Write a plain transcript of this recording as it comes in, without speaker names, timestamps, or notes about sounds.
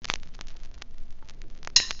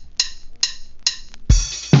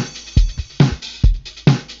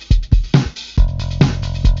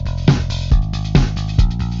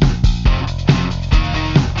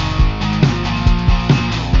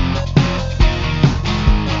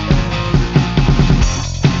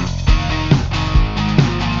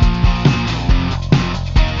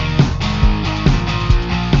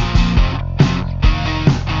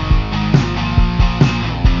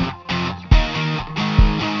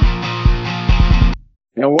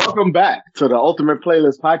And welcome back to the Ultimate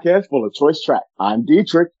Playlist Podcast full of choice track. I'm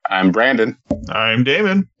Dietrich. I'm Brandon. I'm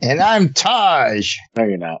Damon. And I'm Taj. No,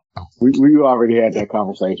 you're not. We already had that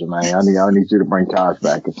conversation, man. I need you to bring Taj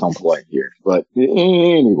back at some point here. But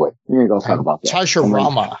anyway, we ain't gonna talk about that. Taj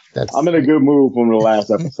Rama. I'm in a good mood from the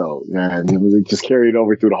last episode, and it just carried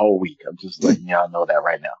over through the whole week. I'm just letting y'all know that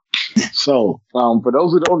right now. So, for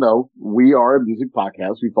those who don't know, we are a music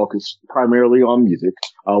podcast. We focus primarily on music.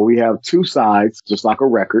 We have two sides, just like a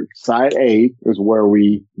record. Side A is where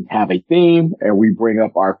we have a theme and we bring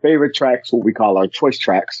up our favorite tracks, what we call our choice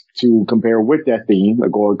tracks, to compare with that theme or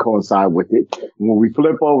go and coincide with it. When we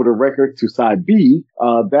flip over the record to side B,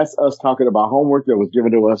 that's us talking about homework that was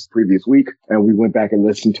given to us previous week. And we went back and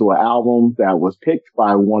listened to an album that was picked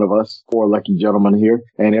by one of us, four lucky gentlemen here.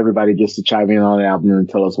 And everybody gets to chime in on the album and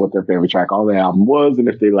tell us what their favorite track on the album was and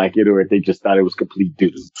if they like it or if they just thought it was complete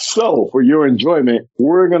doo-doo. So for your enjoyment,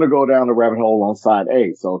 we're going to go down the rabbit hole on side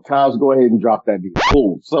A. So Taj, go ahead and drop that beat.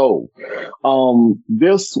 Cool. So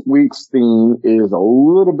this week's theme is a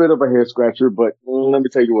little bit of a head scratcher, but let me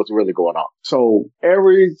tell you what's really going on. So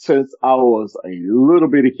ever since I was a little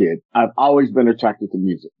bitty kid, I've always been attracted to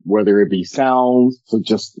music, whether it be sounds, so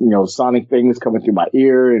just, sonic things coming through my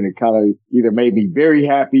ear, and it kind of either made me very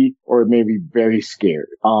happy or it made me very scared.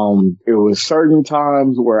 It was certain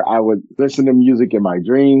times where I would listen to music in my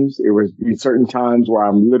dreams. It would be certain times where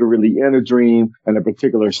I'm literally in a dream and a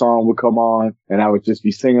particular song would come on and I would just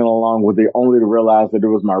be singing along with it only to realize that it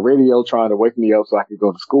was my radio trying to wake me up so I could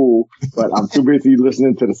go to school. But I'm too busy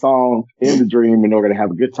listening to the song in the dream in order to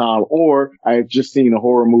have a good time. Or I had just seen a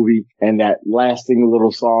horror movie and that lasting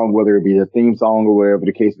little song, whether it be the theme song or whatever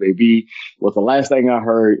the case may be, was the last thing I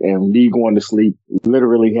heard, and me going to sleep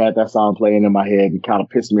literally had that song playing in my head and kind of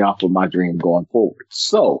pissed me off with my dream going forward.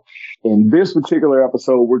 So in this particular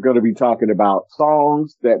episode, we're going to be talking about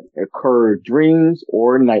songs that occur dreams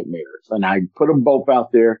or nightmares. And I put them both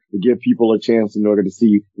out there to give people a chance in order to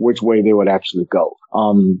see which way they would actually go.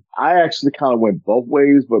 I actually kind of went both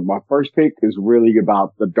ways, but my first pick is really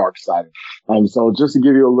about the dark side. So just to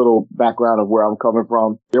give you a little background of where I'm coming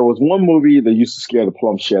from, there was one movie that used to scare the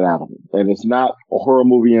plumb shit out of me. And it's not a horror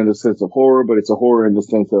movie in the sense of horror, but it's a horror in the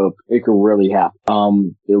sense of it could really happen.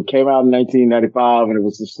 It came out in 1995 and it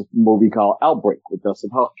was this movie called Outbreak with Dustin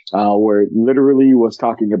Hoffman, where it literally was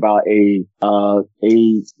talking about a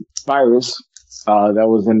virus that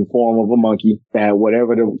was in the form of a monkey, that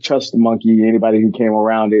whatever touched the monkey, anybody who came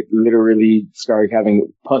around it literally started having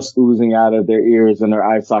pus oozing out of their ears and their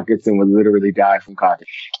eye sockets and would literally die from contact,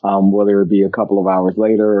 whether it be a couple of hours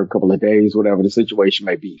later or a couple of days, whatever the situation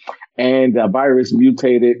may be. And the virus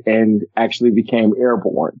mutated and actually became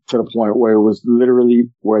airborne to the point where it was literally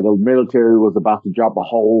where the military was about to drop a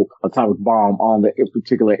whole atomic bomb on the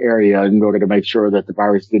particular area in order to make sure that the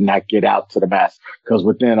virus did not get out to the mass. Because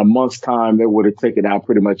within a month's time, they would have taken out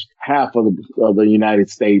pretty much half of the United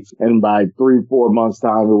States. And by 3-4 months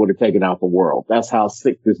time, it would have taken out the world. That's how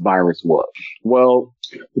sick this virus was. Well,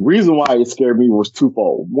 the reason why it scared me was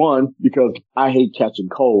twofold. One, because I hate catching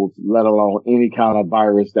colds, let alone any kind of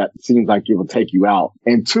virus that seems like it will take you out.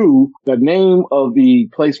 And two, the name of the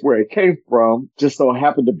place where it came from just so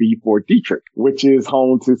happened to be Fort Detrick, which is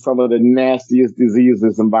home to some of the nastiest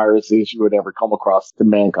diseases and viruses you would ever come across to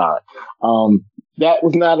mankind. That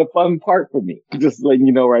was not a fun part for me. Just letting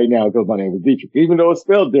you know right now, because my name is Dietrich. Even though it's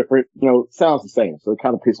spelled different, sounds the same. So it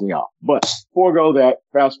kind of pissed me off. But forego that,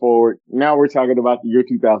 fast forward. Now we're talking about the year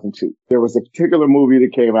 2002. There was a particular movie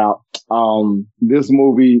that came out. This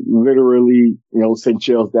movie literally, sent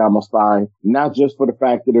chills down my spine, not just for the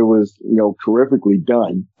fact that it was, terrifically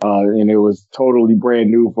done, and it was totally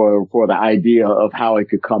brand new for the idea of how it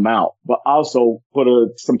could come out, but also for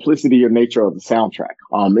the simplicity and nature of the soundtrack.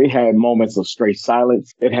 It had moments of straight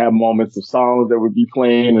silence. It had moments of songs that would be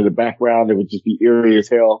playing in the background that would just be eerie as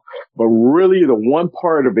hell. But really, the one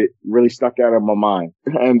part of it really stuck out in my mind,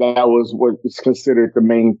 and that was what is considered the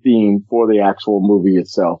main theme for the actual movie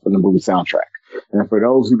itself and the movie soundtrack. And for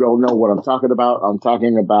those who don't know what I'm talking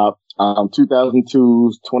about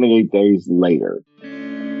 2002's 28 Days Later.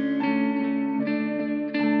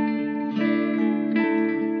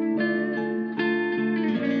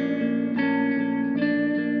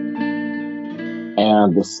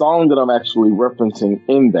 And the song that I'm actually referencing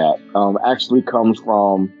in that actually comes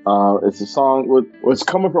from, it's a song it's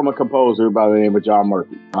coming from a composer by the name of John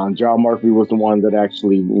Murphy. John Murphy was the one that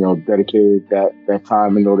actually, dedicated that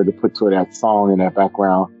time in order to put to that song in that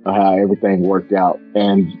background. how everything worked out.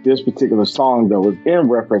 And this particular song that was in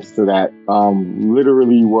reference to that,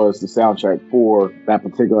 literally was the soundtrack for that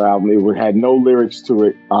particular album. It had no lyrics to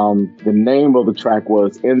it. The name of the track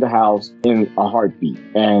was In the House in a Heartbeat.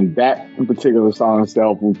 And that particular song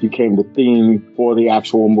itself became the theme for the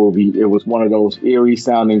actual movie. It was one of those eerie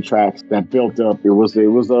sounding tracks that built up. It was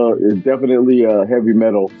definitely a heavy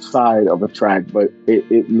metal side of a track, but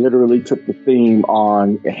it literally took the theme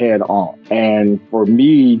on head on. And for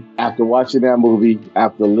me, after watching that movie,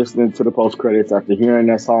 after listening to the post credits, after hearing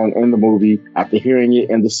that song in the movie, after hearing it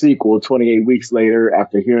in the sequel 28 weeks later,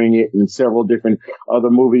 after hearing it in several different other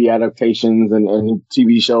movie adaptations and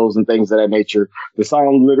TV shows and things of that nature, the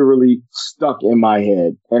song literally stuck in my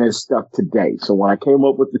head, and it stuck today. So when I came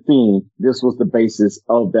up with the theme, this was the basis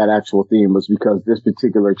of that actual theme, was because this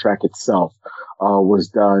particular track itself was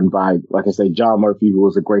done by, like I say, John Murphy, who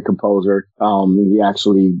was a great composer. He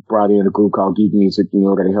actually brought in a group called Geek Music in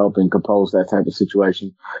order to help and compose that type of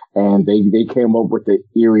situation. And they came up with the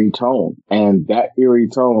eerie tone. And that eerie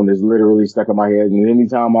tone is literally stuck in my head. And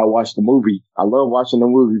anytime I watch the movie, I love watching the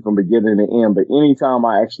movie from beginning to end, but anytime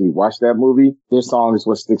I actually watch that movie, this song is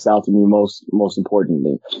what sticks out to me most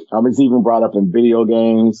importantly. It's even brought up in video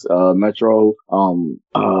games, Metro,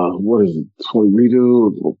 what is it?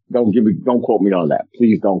 Redo? Don't quote me on that.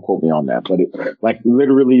 Please don't quote me on that. But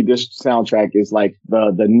literally this soundtrack is like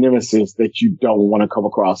the nemesis that you don't want to come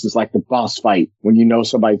across. It's like the boss fight when you know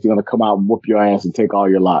somebody's going to come out and whoop your ass and take all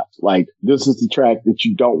your lots. Like, this is the track that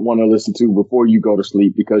you don't want to listen to before you go to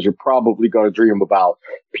sleep, because you're probably going to dream about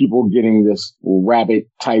people getting this rabbit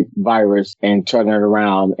type virus and turning it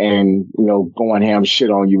around and, going ham shit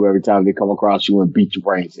on you every time they come across you and beat your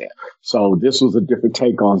brains in. So this was a different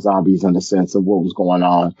take on zombies in the sense of what was going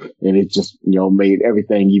on. And it just, made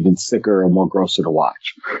everything even sicker and more grosser to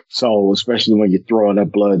watch. So especially when you're throwing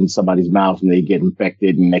up blood in somebody's mouth and they get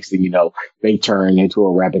infected, and next thing you know, they turn into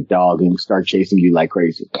a rabid dog and start chasing you like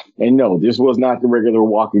crazy. And no, this was not the regular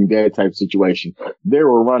Walking Dead type situation. They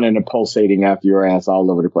were running and pulsating after your ass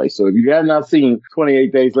all over the place. So if you have not seen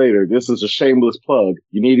 28 Days Later, this is a shameless plug.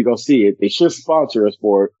 You need to go see it. They should sponsor us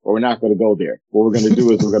for it, or we're not going to go there. What we're going to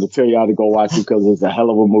do is we're going to tell y'all to go watch it because it's a hell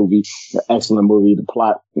of a movie, an excellent movie. The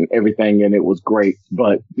plot and everything in it was great.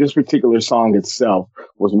 But this particular song itself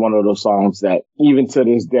was one of those songs that even to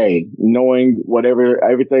this day, knowing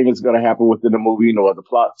everything is going to happen within the movie, the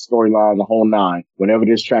plot, storyline, the whole nine, whenever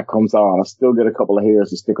this track comes on, I still get a couple of hairs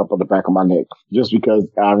to stick up on the back of my neck, just because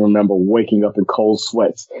I remember waking up in cold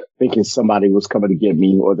sweats thinking somebody was coming to get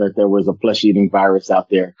me, or that there was a flesh-eating virus out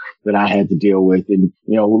there that I had to deal with. And,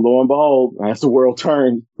 lo and behold, as the world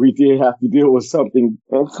turned, we did have to deal with something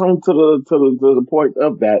and come to the point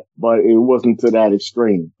of that, but it wasn't to that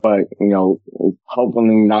extreme. But,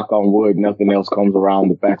 hopefully, knock on wood, nothing else comes around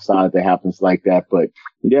the backside that happens like that. But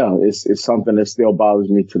yeah, it's something that still bothers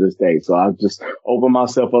me to this day. So I've just opened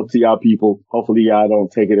myself up to y'all people. Hopefully y'all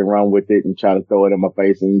don't take it and run with it and try to throw it in my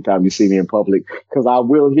face anytime you see me in public, because I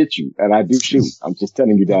will hit you, and I do shoot. I'm just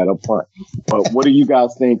telling you that up front. But what do you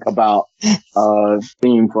guys think about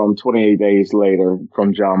theme from 28 Days Later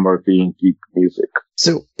from John Murphy and Geek Music?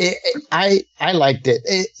 So I liked it.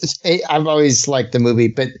 I've always liked the movie,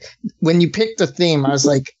 but when you picked the theme, I was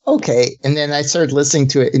like, okay. And then I started listening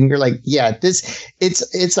to it, and you're like, yeah, it's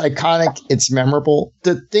iconic. It's memorable.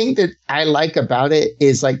 The thing that I like about it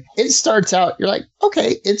is, like, it starts out, you're like,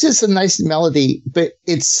 okay, it's just a nice melody, but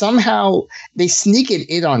it's somehow they sneak it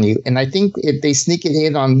in on you. And I think they sneak it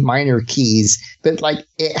in on minor keys, but like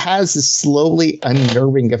it has a slowly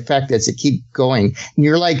unnerving effect as it keeps going. And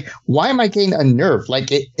you're like, why am I getting unnerved?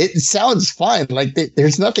 Like it sounds fine. Like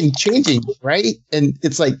there's nothing changing, right? And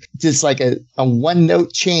it's like just like a one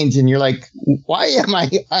note change, and you're like, why am I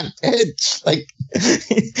on edge? Like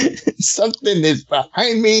something is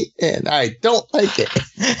behind me and I don't like it.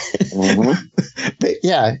 Mm-hmm. But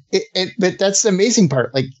yeah, but that's the amazing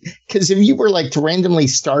part. Like, because if you were like to randomly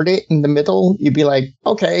start it in the middle, you'd be like,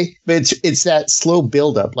 okay, but it's that slow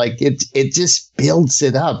buildup. Like it just builds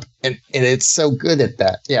it up, and it's so good at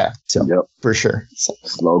that. Yeah, so yep. For sure,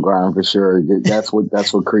 slow grind for sure. That's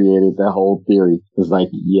what created that whole theory. It's like,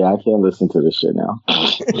 yeah, I can't listen to this shit now.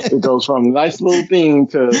 It goes from a nice little theme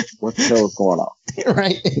to what the hell is going on.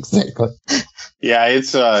 Right, exactly. Yeah,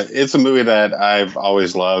 it's a movie that I've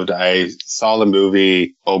always loved. I saw the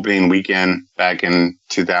movie opening weekend back in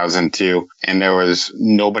 2002, and there was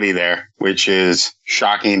nobody there. which is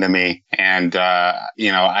shocking to me. And,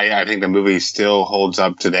 I think the movie still holds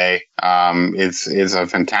up today. It's a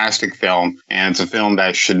fantastic film, and it's a film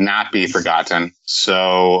that should not be forgotten.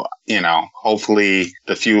 So, hopefully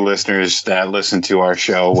the few listeners that listen to our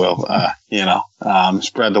show will,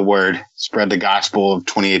 spread the word, spread the gospel of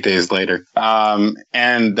 28 Days Later.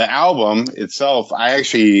 And the album itself, I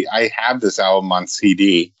have this album on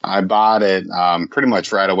CD. I bought it, pretty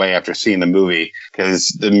much right away after seeing the movie, because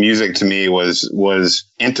the music to me was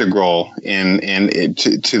integral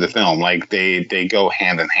to the film. Like they go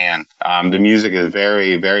hand in hand. The music is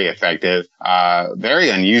very, very effective, very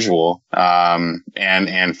unusual,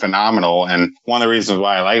 and phenomenal. And one of the reasons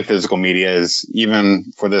why I like physical media is, even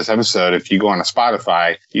for this episode, if you go on a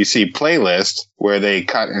Spotify, you see playlists where they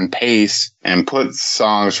cut and paste and put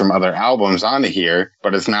songs from other albums onto here,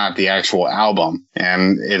 but it's not the actual album,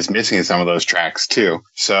 and it's missing some of those tracks too.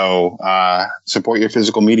 So support your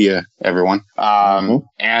physical media, everyone.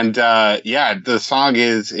 And the song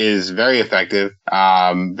is very effective,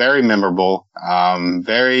 very memorable,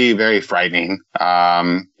 very, very frightening.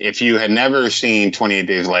 If you had never seen 28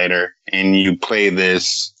 Days Later and you play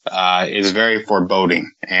this, it's very foreboding,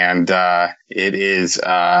 and it is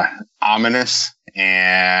ominous.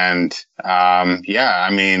 And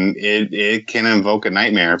it can invoke a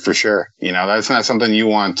nightmare for sure. That's not something you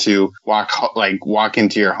want to walk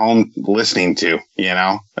into your home listening to,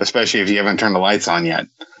 especially if you haven't turned the lights on yet.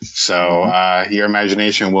 So your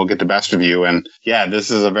imagination will get the best of you. And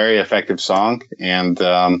this is a very effective song, and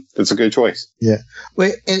it's a good choice. Yeah.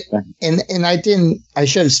 Wait, and I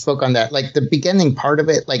should have spoke on that. Like the beginning part of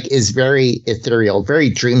it, is very ethereal, very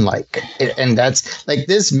dreamlike. And that's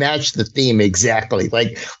this matched the theme exactly.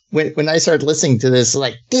 Like when I started listening to this,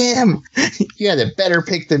 damn, you had a better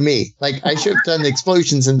pick than me. I should have done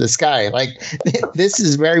explosions in the sky. This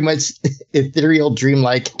is very much ethereal,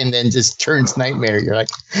 dreamlike, and then just turns nightmare. You're like,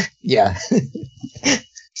 yeah.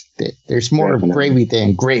 There's more gravy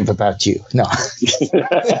than grave about you. No. I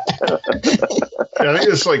think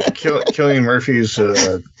it's Cillian Murphy's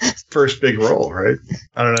first big role, right?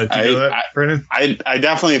 I don't know. Do you know that, Brendan? I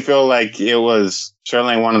definitely feel like it was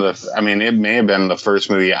certainly one of the. I mean, it may have been the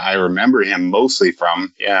first movie I remember him mostly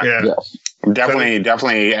from. Yeah. Yes.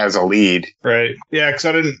 Definitely as a lead. Right. Yeah, because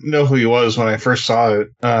I didn't know who he was when I first saw it.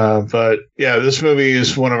 But yeah, this movie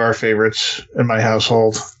is one of our favorites in my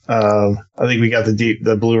household. I think we got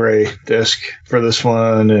the Blu-ray disc for this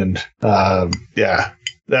one, and that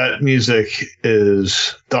music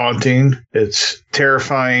is daunting. It's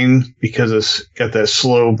terrifying because it's got that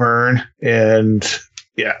slow burn, and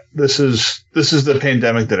this is the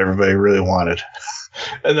pandemic that everybody really wanted,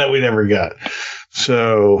 and that we never got.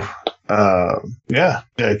 So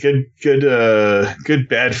good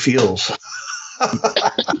bad feels.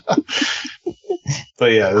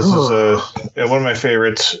 But yeah, this is one of my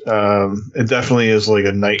favorites. It definitely is like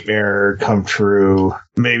a nightmare come true.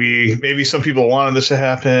 Maybe some people wanted this to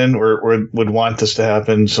happen or would want this to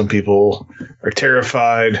happen. Some people are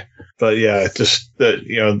terrified. But yeah, just that,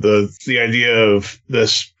 the idea of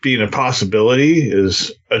this being a possibility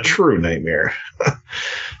is a true nightmare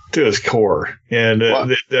to its core. And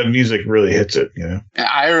the music really hits it,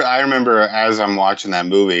 I remember as I'm watching that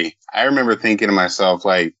movie, I remember thinking to myself,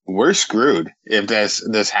 we're screwed if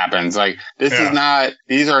this happens.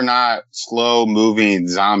 These are not slow moving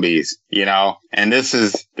zombies, and this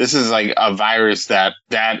is like a virus that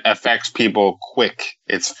affects people quick.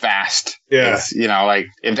 It's fast. Yeah. It's,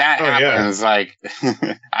 if that happens, I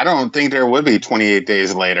don't think there would be 28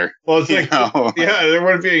 days later. Well, it's there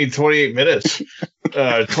wouldn't be any 28 minutes.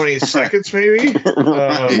 28 seconds, maybe?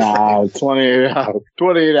 28 hours.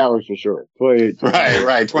 28 hours for sure. 28.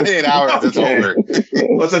 Right. 28 hours, it's over.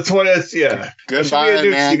 What's the 20th? Yeah. Goodbye,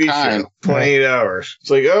 mankind. 28 hours. It's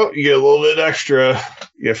you get a little bit extra.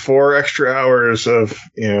 You get 4 extra hours of,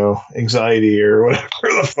 anxiety or whatever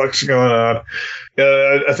the fuck's going on.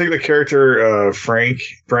 I think the character,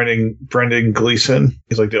 Brendan Gleeson,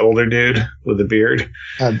 he's the older dude with the beard.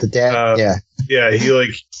 The dad, yeah. Yeah,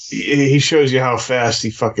 he shows you how fast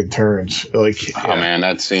he fucking turns. Oh man,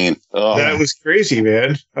 that scene. Oh. That was crazy,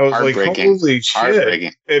 man. I was holy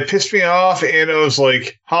shit. It pissed me off, and I was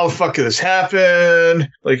how the fuck did this happen?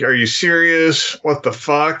 Are you serious? What the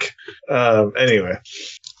fuck? Anyway.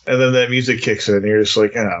 And then that music kicks in, and you're just oh,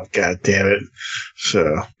 god damn it.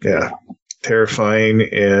 So, yeah. Terrifying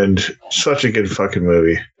and such a good fucking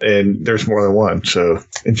movie. And there's more than one, so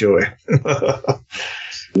enjoy.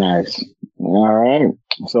 Nice. All right.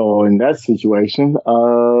 So in that situation,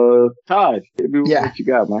 Todd, hit me with what you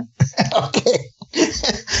got, man. Okay.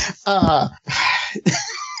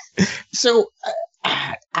 So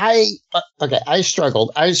I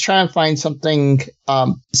struggled. I was trying to find something.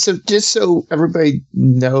 So just so everybody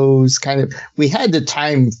knows, kind of, we had the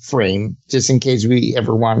time frame just in case we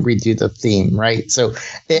ever want to redo the theme, right? So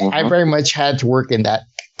I very much had to work in that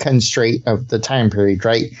constraint of the time period,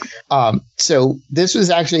 right? So this was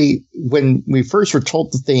actually when we first were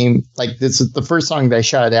told the theme, like this is the first song that I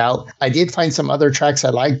shouted out. I did find some other tracks I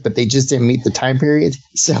liked, but they just didn't meet the time period.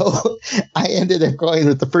 So I ended up going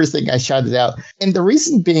with the first thing I shouted out. And the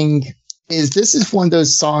reason being is this is one of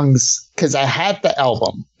those songs, because I had the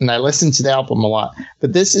album and I listened to the album a lot,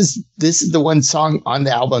 but this is the one song on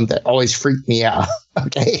the album that always freaked me out.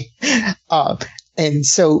 Okay. And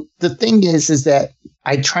so the thing is that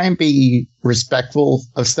I try and be respectful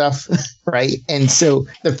of stuff, right? And so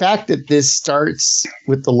the fact that this starts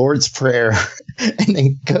with the Lord's Prayer and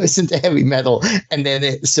then goes into heavy metal and then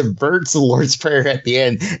it subverts the Lord's Prayer at the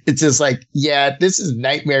end, it's just like, yeah, this is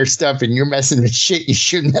nightmare stuff and you're messing with shit you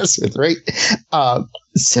shouldn't mess with, right?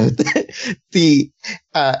 So the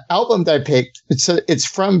album that I picked, it's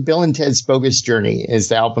from Bill and Ted's Bogus Journey is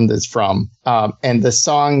the album that's from. And the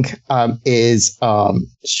song is,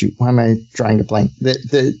 shoot, why am I drawing a blank?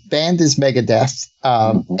 The band is Megadeth.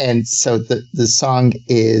 And so the song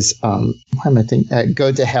is, why am I thinking?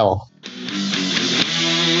 Go to Hell.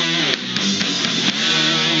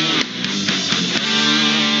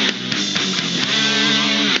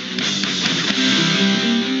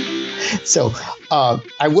 So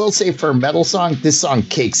I will say for a metal song, this song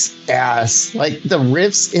kicks ass. Like the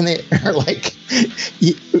riffs in it are like,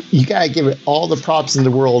 you gotta give it all the props in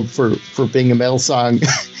the world for being a metal song.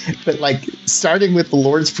 But like starting with the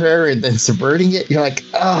Lord's Prayer and then subverting it, you're like,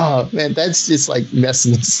 oh man, that's just like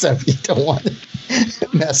messing with stuff you don't want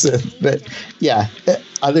to mess with. But yeah,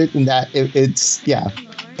 other than that, it's yeah.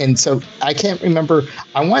 And so I can't remember.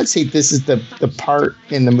 I want to say this is the part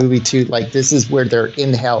in the movie too. Like this is where they're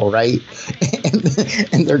in hell, right?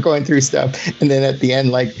 And they're going through stuff. And then at the end,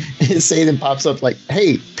 like Satan pops up, like,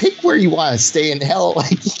 "Hey, pick where you want to stay in hell.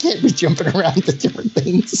 Like you can't be jumping around to different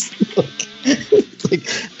things."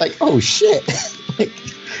 like oh shit.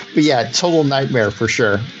 But yeah, total nightmare for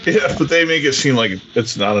sure. Yeah, but they make it seem like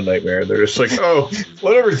it's not a nightmare. They're just like, oh,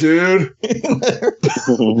 whatever, dude.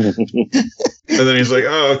 And then he's like,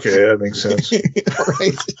 oh, okay, that makes sense.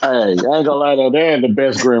 Right. Hey, I ain't gonna lie though, they're the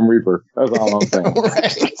best Grim Reaper. That's all I'm saying.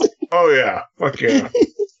 Right. Oh yeah, fuck yeah.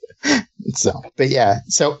 So, but yeah,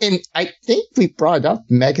 so, and I think we brought up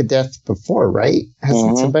Megadeth before, right?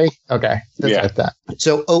 Hasn't somebody? Okay. That's like that.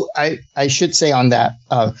 So, I should say on that,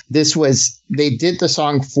 they did the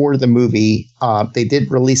song for the movie. They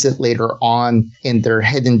did release it later on in their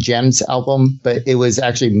Hidden Gems album, but it was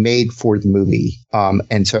actually made for the movie.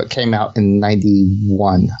 And so it came out in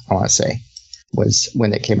 91, I want to say, was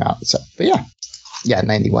when it came out. So, but yeah,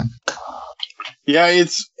 91. Yeah,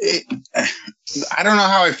 I don't know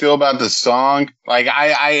how I feel about the song. Like,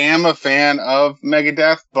 I am a fan of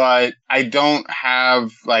Megadeth, but I don't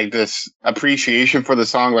have like this appreciation for the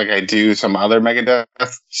song like I do some other Megadeth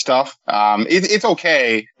stuff. It's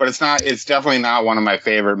okay, but it's definitely not one of my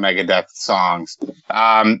favorite Megadeth songs.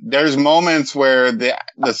 There's moments where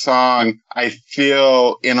the song, I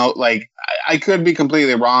feel, like, I could be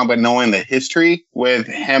completely wrong, but knowing the history with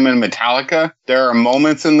him and Metallica, there are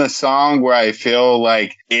moments in the song where I feel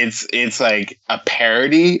like it's like a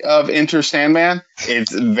parody of Enter Sandman.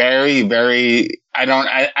 It's very, very, I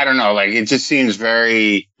don't know. Like, it just seems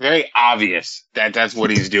very, very obvious that that's what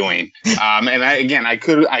he's doing. And I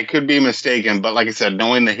could be mistaken, but like I said,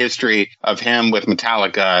 knowing the history of him with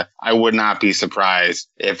Metallica, I would not be surprised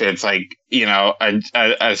if it's like, a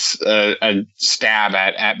stab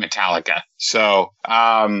at Metallica. So,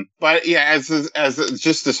 but yeah, as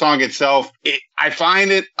just the song itself, I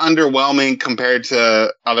find it underwhelming compared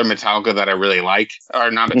to other Metallica that I really like, or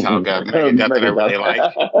not Metallica, Megadeth that I really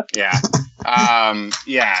like. Yeah.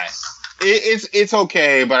 Yeah, it's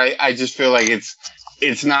okay, but I just feel like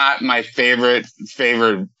it's not my favorite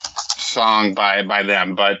song by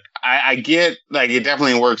them, but I get, like, it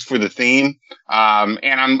definitely works for the theme. And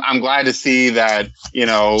I'm glad to see that,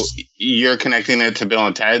 you're connecting it to Bill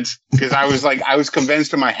and Ted's, because I was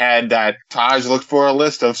convinced in my head that Taj looked for a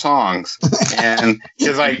list of songs, and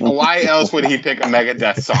because, like, why else would he pick a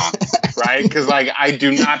Megadeth song, right? Because, like, I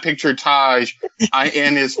do not picture Taj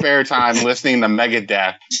in his spare time listening to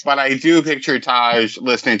Megadeth, but I do picture Taj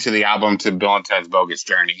listening to the album to Bill and Ted's Bogus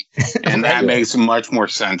Journey, and that makes much more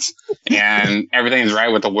sense, and everything's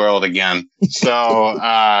right with the world again. So,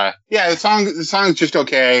 yeah, the the song is just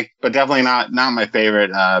okay, but definitely not my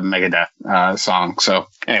favorite Megadeth song. So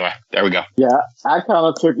anyway, there we go. Yeah, I kind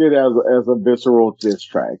of took it as a visceral diss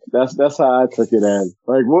track. That's how I took it as.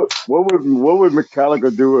 Like, what would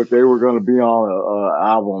Metallica do if they were going to be on a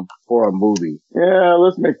album for a movie? Yeah,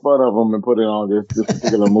 let's make fun of them and put it on this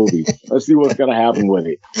particular movie. Let's see what's going to happen with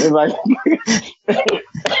it. And like,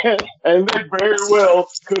 and they very well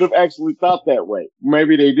could have actually thought that way.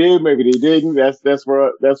 Maybe they did, maybe they didn't. That's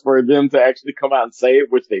for them to actually come out and say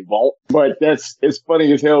it, which they won't. But it's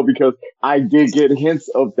funny as hell because I did get hints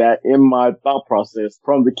of that in my thought process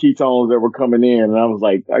from the ketones that were coming in, and I was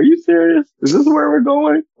like, "Are you serious? Is this where we're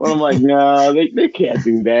going?" Well, I'm like, "Nah, they can't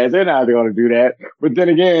do that. They're not going to do that." But then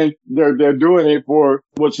again, they're doing it for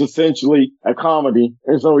what's essentially a comedy,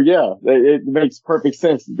 and so yeah, it makes perfect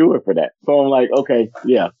sense to do it for that. So I'm like, okay,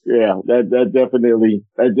 yeah, that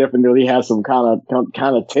definitely has some kind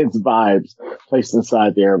of tense vibes placed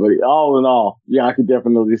inside there. But all in all, yeah, I could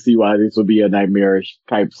definitely see why this would be a nightmarish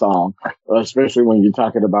type song, especially when you're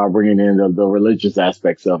talking about bringing in the religious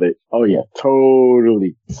aspects of it. Oh yeah,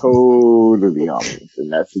 totally obvious in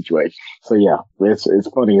that situation. So yeah, it's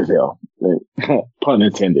funny as hell. Pun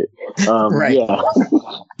intended. Right. Yeah.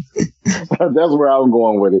 That's where I'm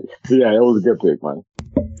going with it. Yeah, it was a good pick, man.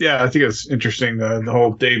 Yeah, I think it's interesting, the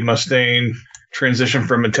whole Dave Mustaine transition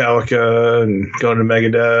from Metallica and going to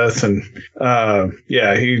Megadeth. And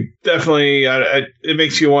yeah, he definitely, it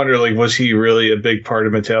makes you wonder, like, was he really a big part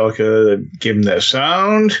of Metallica that gave him that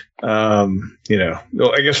sound? You know,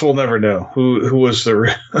 I guess we'll never know who was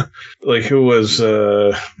the who was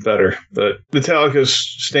better. But Metallica's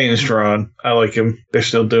staying strong. I like him. They're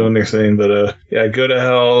still doing their thing. But yeah, Go to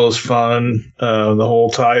Hell is fun. The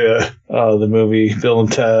whole tie to the movie Bill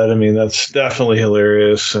and Ted. I mean, that's definitely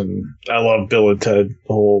hilarious, and I love Bill and Ted.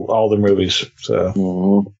 All the movies.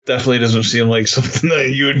 So definitely doesn't seem like something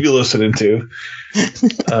that you would be listening to.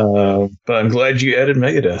 But I'm glad you added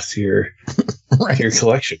Megadeth to your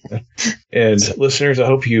collection. And listeners, I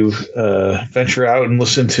hope you venture out and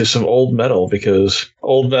listen to some old metal, because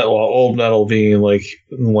old metal being like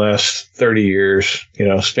in the last 30 years, you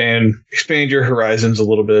know, expand your horizons a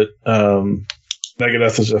little bit.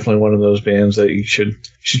 Megadeth is definitely one of those bands that you should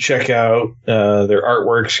check out. Their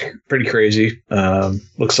artwork's pretty crazy.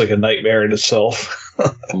 Looks like a nightmare in itself.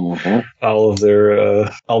 All of their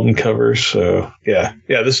album covers. So yeah,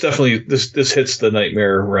 this definitely this hits the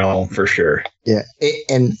nightmare realm for sure. Yeah,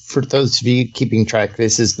 and for those of you keeping track,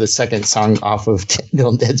 this is the second song off of Bill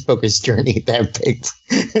and Ted's Bogus Journey that I picked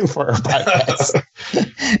for our podcast.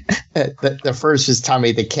 The first is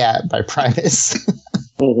Tommy the Cat by Primus.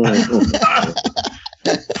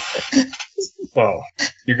 Well,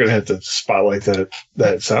 you're gonna have to spotlight that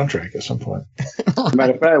soundtrack at some point.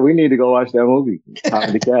 Matter of fact, we need to go watch that movie,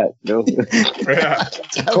 Tommy the Cat. No? Yeah.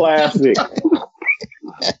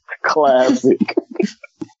 Classic.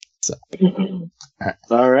 So,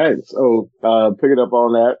 all right. So, pick it up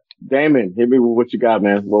on that. Damon, hit me with what you got,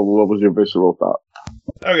 man. What was your visceral thought?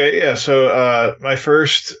 Okay, yeah. So, my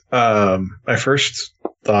first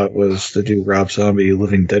thought was to do Rob Zombie,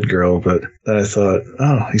 Living Dead Girl, but then I thought,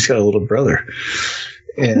 oh, he's got a little brother,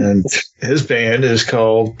 and his band is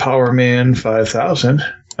called Power Man 5000.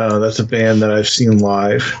 That's a band that I've seen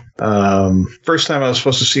live. First time I was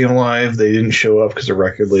supposed to see them live, they didn't show up because the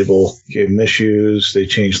record label gave them issues. They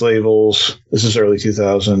changed labels. This is early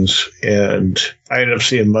 2000s, and I ended up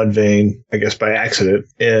seeing Mudvayne, I guess by accident,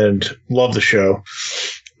 and loved the show.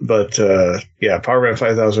 But yeah, Power Man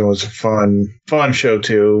 5000 was a fun show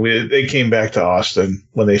too. They came back to Austin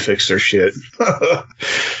when they fixed their shit.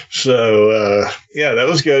 So yeah, that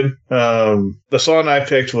was good. The song I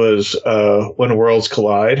picked was When Worlds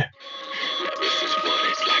Collide.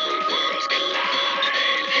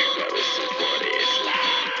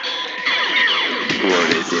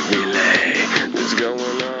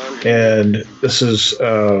 And this is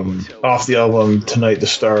off the album Tonight the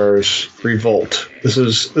Stars Revolt. This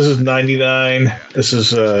is 99. This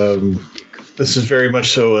is very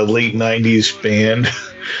much so a late 90s band,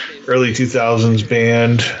 early 2000s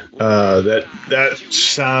band. That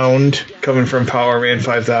sound coming from Power Man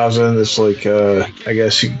 5000 is like I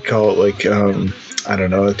guess you could call it like I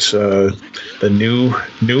don't know, it's the new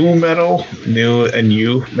metal,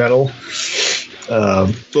 new metal. A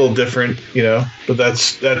little different, you know, but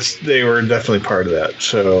that's they were definitely part of that.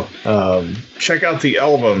 So check out the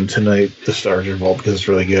album Tonight the Stars Revolt, because it's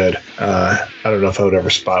really good. I don't know if I would ever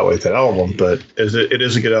spotlight that album, but it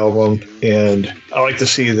is a good album, and I like to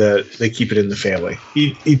see that they keep it in the family.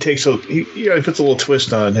 He puts a little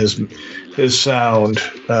twist on his sound.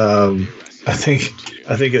 I think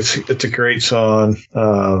it's a great song.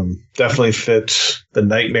 Definitely fits the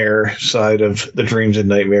nightmare side of the Dreams and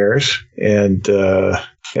Nightmares. And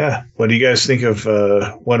yeah, what do you guys think of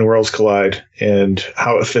When Worlds Collide and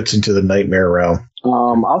how it fits into the nightmare realm?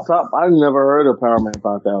 I'll stop. I've never heard of Power Man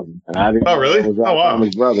 5000, and I didn't. Oh, really? Know it was Oh, wow.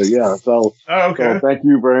 His brother, yeah. So, okay. So thank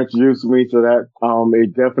you for introducing me to that.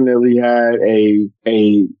 It definitely had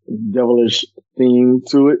a devilish theme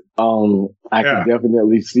to it. I could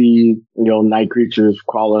definitely see, night creatures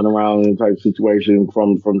crawling around in type of situation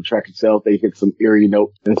from the track itself. They hit some eerie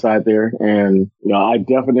notes inside there. And, I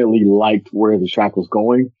definitely liked where the track was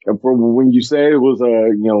going. And from when you said it was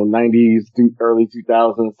a, 90s to early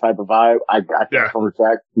 2000s type of vibe, I got that from the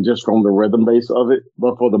track, just from the rhythm base of it.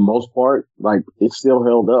 But for the most part, like, it still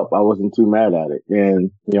held up. I wasn't too mad at it.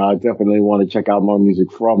 And, I definitely want to check out more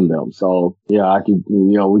music from them. So, yeah, I could,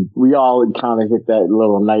 we all kind of hit that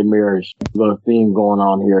little nightmarish little theme going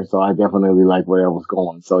on here. So I definitely like where that was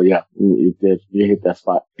going. So, yeah, you hit that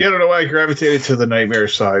spot. Yeah, I don't know why I gravitated to the nightmare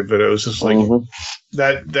side, but it was just like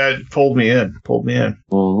that pulled me in.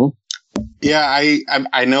 Mm-hmm. Yeah,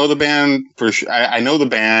 I know the band for sure. I know the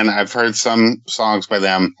band. I've heard some songs by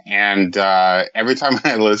them, and every time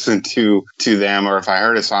I listen to them, or if I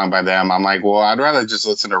heard a song by them, I'm like, well, I'd rather just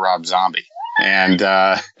listen to Rob Zombie. And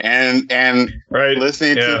right.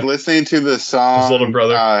 listening to the song, his little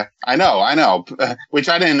brother. I know, which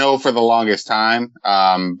I didn't know for the longest time.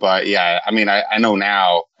 But yeah, I mean, I know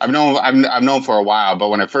now. I've known for a while, but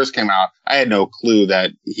when it first came out, I had no clue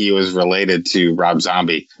that he was related to Rob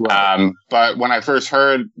Zombie. Right. But when I first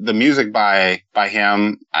heard the music by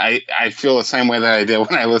him, I feel the same way that I did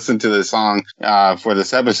when I listened to the song for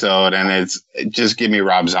this episode, and it's just give me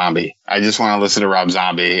Rob Zombie. I just want to listen to Rob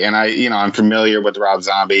Zombie, and I'm familiar with Rob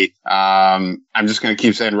Zombie. I'm just gonna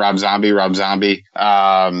keep saying Rob Zombie.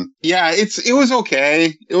 Yeah, it was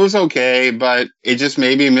okay. It was okay, but it just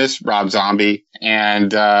made me miss Rob Zombie.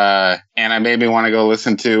 And I made me want to go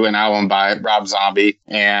listen to an album by Rob Zombie.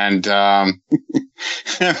 And,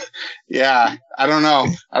 yeah, I don't know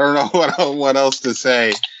what else to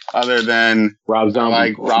say other than Rob Zombie.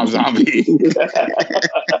 Like Rob Zombie.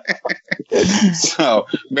 So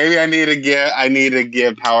maybe I need to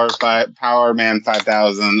give Power Man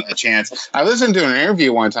 5000 a chance. I listened to an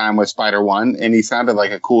interview one time with Spider One, and he sounded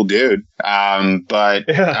like a cool dude. But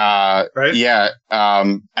right? Yeah,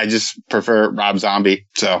 I just prefer Rob Zombie.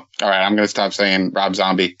 So all right, I'm gonna stop saying Rob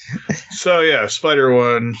Zombie. So yeah, Spider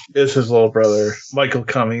One is his little brother. Michael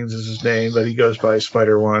Cummings is his name, but he goes by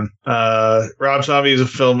Spider One. Rob Zombie is a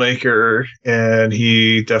filmmaker, and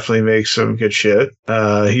he definitely makes some good shit.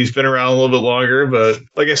 He's been around a little bit longer, but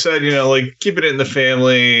like I said, like keeping it in the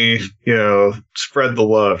family, spread the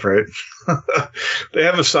love, right? They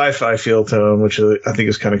have a sci-fi feel to them, which I think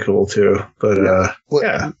is kind of cool too. But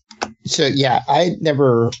yeah. So yeah, I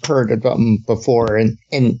never heard of them before, and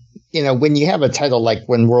when you have a title like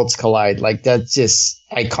When Worlds Collide, like that's just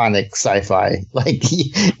iconic sci-fi, like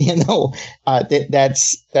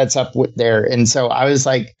that's up with there. And so I was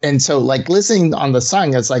like, listening on the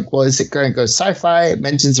song, I was like, well, is it going to go sci-fi? It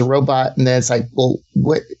mentions a robot, and then it's like, well,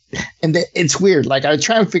 what? And it's weird. Like I was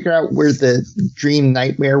trying to figure out where the dream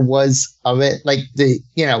nightmare was of it. Like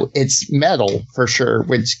it's metal for sure,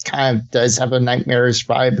 which kind of does have a nightmarish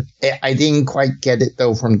vibe. I didn't quite get it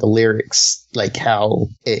though from the lyrics, like how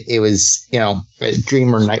it was, a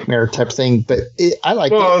dream or nightmare type thing. But I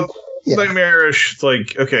like it. Yeah. Nightmarish,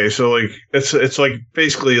 like, okay, so like it's like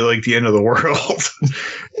basically like the end of the world.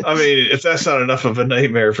 I mean, if that's not enough of a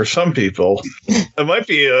nightmare for some people, it might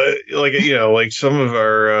be like some of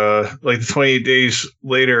our like the 28 days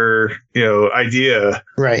later idea,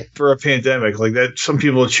 right, for a pandemic, like that. Some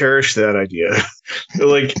people cherish that idea. They're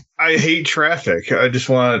like, I hate traffic. I just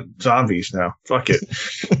want zombies now. Fuck it.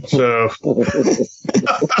 So,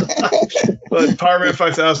 but Power Man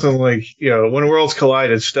 5000, like, When Worlds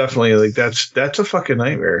Collide, it's definitely like that's a fucking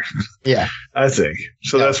nightmare. Yeah, I think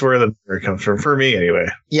so. Yeah. That's where the nightmare comes from for me, anyway.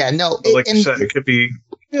 Yeah, no. But like you said, it could be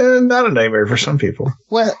not a nightmare for some people.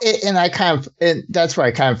 Well, that's where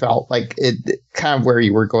I kind of felt like it, kind of where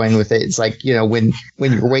you were going with it. It's like, when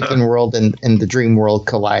your waking world and the dream world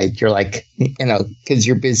collide, you're like, because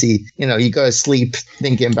you're busy, you go to sleep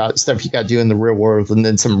thinking about stuff you got to do in the real world, and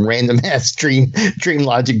then some random ass dream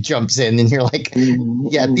logic jumps in, and you're like,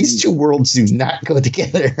 yeah, these two worlds do not go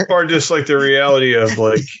together. Or just like the reality of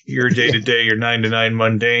like your day to day, your 9 to 9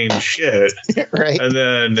 mundane shit, right? And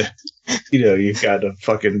then you've got a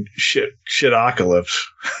fucking shit-ocalypse,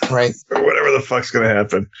 right? Or whatever the fuck's gonna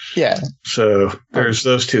happen. Yeah. So there's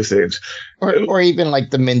those two things. Or even like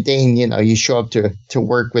the mundane, you show up to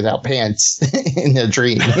work without pants, in a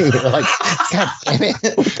dream. You're like, God damn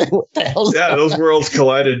it. What the hell? Yeah, those worlds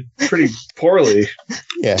collided pretty poorly.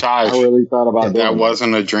 Yeah. Josh, I really thought about that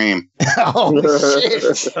wasn't a dream. Oh,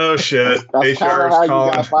 shit. Oh shit! That's kinda HR how is you got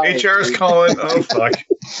calling. fired. HR is calling. Oh fuck!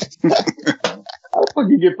 How the fuck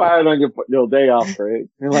you get fired on your day off, Craig?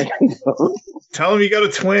 You're like, Tell him you got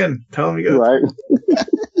a twin. Tell him you got. right?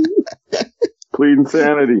 Plead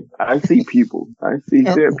insanity. I see people. I see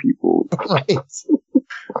dead people. Right.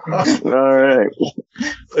 All right.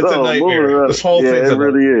 It's a nightmare. This whole thing's it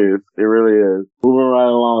really is. It really is. Moving right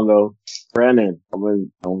along though. Brandon, come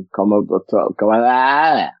up the top.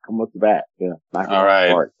 Come up the back. Yeah. All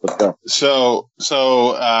right. Let's go. So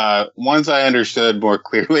once I understood more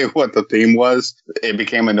clearly what the theme was, it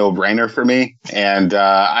became a no-brainer for me. And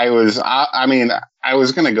I was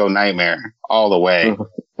going to go Nightmare all the way.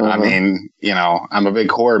 I mean, I'm a big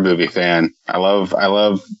horror movie fan. I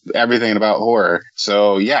love everything about horror.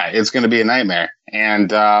 So yeah, it's going to be a Nightmare. And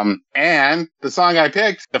the song I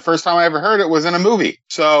picked, the first time I ever heard it was in a movie.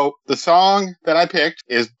 So the song that I picked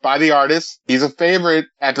is by the artist. He's a favorite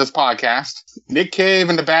at this podcast, Nick Cave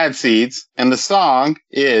and the Bad Seeds. And the song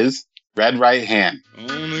is Red Right Hand.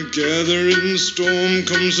 On a gathering storm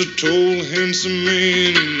comes a tall, handsome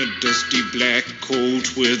man in a dusty black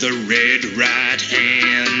coat with a red right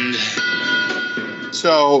hand.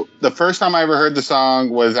 So the first time I ever heard the song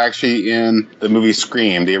was actually in the movie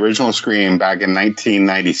Scream, the original Scream back in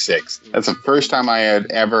 1996. That's the first time I had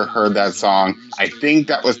ever heard that song. I think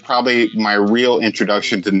that was probably my real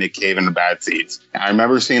introduction to Nick Cave and the Bad Seeds. I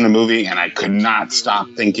remember seeing the movie and I could not stop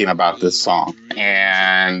thinking about this song.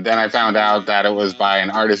 And then I found out that it was by an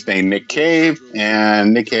artist named Nick Cave,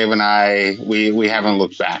 and Nick Cave and I, we haven't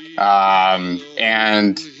looked back.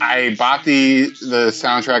 And I bought the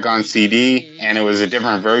soundtrack on CD, and it was a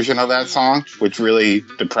different version of that song, which really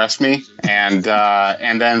depressed me. And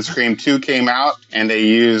then Scream 2 came out, and they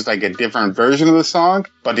used like a different version of the song,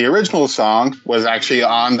 but the original song was actually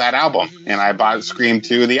on that album. And I bought Scream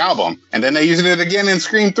 2, the album, and then they used it again in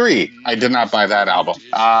Scream 3. I did not buy that album.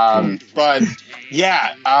 But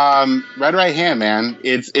yeah, Red Right Hand, man,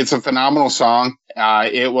 it's a phenomenal song.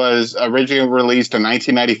 It was originally released in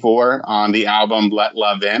 1994 on the album Let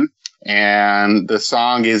Love In. And the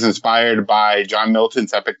song is inspired by John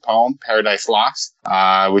Milton's epic poem, Paradise Lost,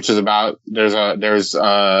 which is about, there's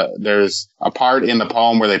a part in the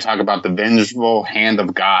poem where they talk about the vengeful hand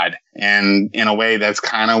of God. And in a way, that's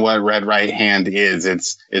kind of what Red Right Hand is.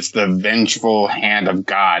 It's the vengeful hand of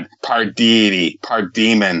God, part deity, part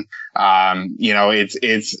demon.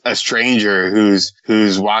 It's a stranger who's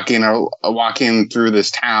walking through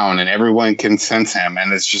this town, and everyone can sense him,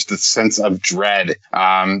 and it's just a sense of dread.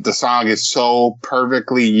 The song is so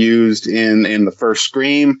perfectly used in the first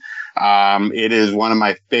Scream. It is one of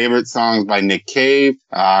my favorite songs by Nick Cave.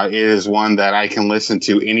 It is one that I can listen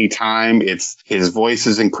to anytime. His voice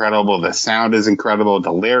is incredible. The sound is incredible.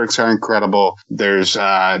 The lyrics are incredible. There's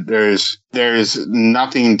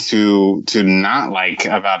nothing to not like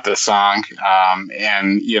about this song.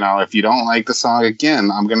 And if you don't like the song, again,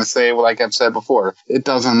 I'm going to say, like I've said before, it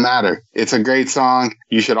doesn't matter. It's a great song.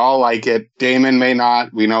 You should all like it. Damon may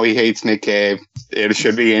not. We know he hates Nick Cave. It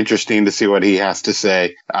should be interesting to see what he has to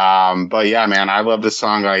say. But yeah, man, I love this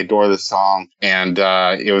song. I adore this song. And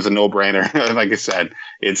it was a no-brainer. Like I said,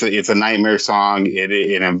 it's a nightmare song. It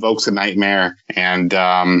invokes a nightmare. And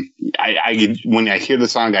when I hear the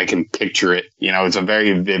song, I can picture it. It's a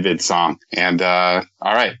very vivid song. And all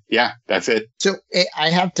right. Yeah, that's it. So I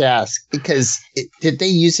have to ask, because did they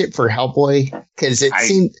use it for Hellboy? Because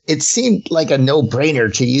it seemed like a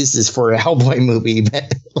no-brainer to use this for a Hellboy movie,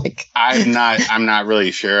 but I'm not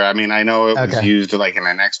really sure. I mean, I know it was used like in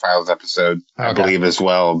an X-Files episode, I believe as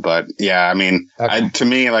well. But yeah, I mean, to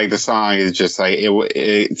me, like the song is just like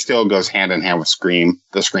it still goes hand in hand with Scream,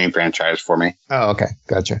 the Scream franchise for me. Oh, okay,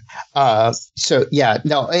 gotcha. So yeah,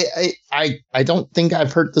 no, I don't think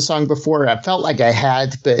I've heard the song before. I felt like I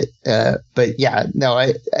had, but yeah, no,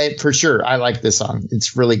 I for sure I like this song.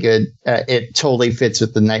 It's really good. It totally fits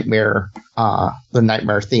with the nightmare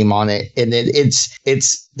theme on it, and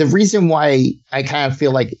it's the reason why I kind of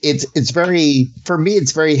feel like it's very, for me,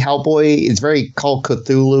 it's very Hellboy. It's very Call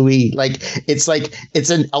Cthulhu-y. It's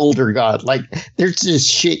an elder god. Like there's just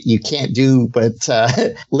shit you can't do but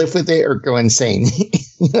live with it or go insane.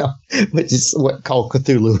 Which is what Call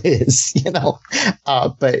Cthulhu is.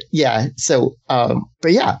 But yeah. So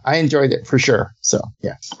but yeah, I enjoyed it for sure. So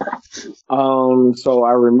yeah. So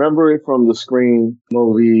I remember it from the Scream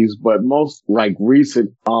movies, but most like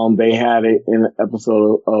recent, they had it in an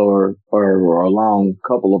episode or a long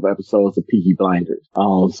couple of episodes of Peaky Blinders.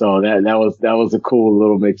 So that was a cool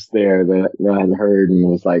little mix there that I had heard and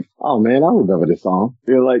was like, oh man, I remember this song.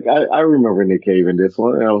 You're like, I remember Nick Cave in this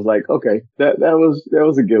one. And I was like, okay, that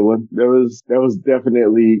was a good one. That was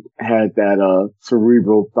definitely had that,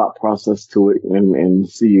 cerebral thought process to it and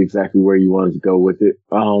see exactly where you wanted to go with it.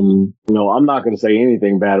 I'm not going to say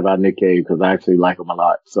anything bad about Nick Cave because I actually like him a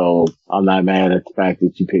lot. So I'm not mad at the fact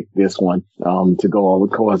that you picked this one, to go on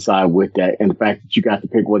coincide with that. And the fact that you got to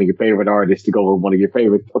pick one of your favorite artists to go with one of your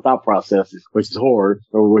favorite thought processes, which is horror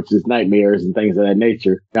or which is nightmares and things of that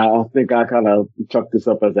nature. Now, I think I kind of chucked this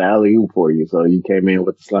up as an alley-oop for you. So you came in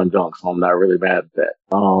with the slam dunk. So I'm not really mad at that.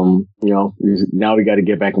 Now we got to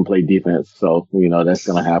get back and play defense. So, that's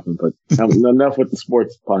going to happen, but enough with the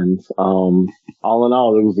sports puns. All in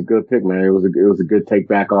all, it was a good pick, man. It was a good take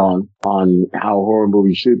back on how horror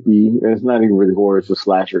movies should be. And it's not even really horror, it's a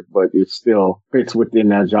slasher, but it still fits within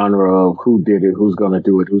that genre of who did it, who's going to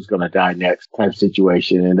do it, who's going to die next type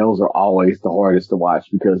situation. And those are always the hardest to watch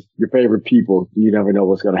because your favorite people, you never know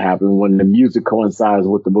what's going to happen when the music coincides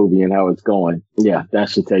with the movie and how it's going. Yeah, that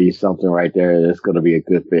should tell you something right there. That's going to be a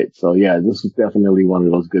good fit. So yeah, this was definitely one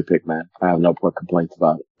of those good picks, man. I have no complaints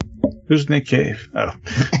about it. Who's Nick Cave?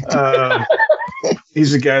 Oh.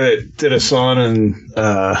 He's the guy that did a song in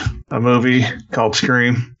a movie called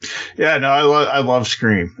Scream. Yeah, no, I love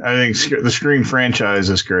Scream. I think the Scream franchise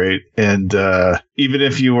is great. And even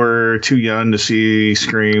if you were too young to see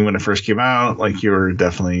Scream when it first came out, like you're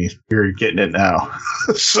getting it now.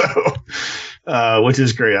 So, which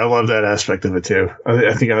is great. I love that aspect of it too.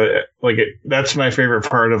 I think I like it. That's my favorite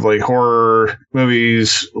part of like horror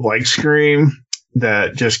movies like Scream,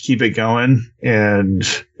 that just keep it going and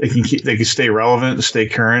they can stay relevant, stay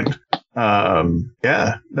current.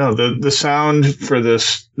 The sound for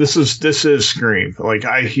this is Scream. Like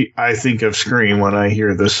I think of Scream when I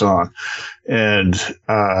hear this song. And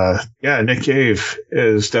Nick Cave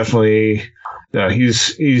is definitely,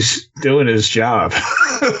 he's doing his job.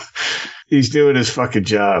 He's doing his fucking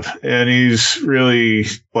job, and he's really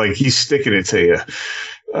he's sticking it to you.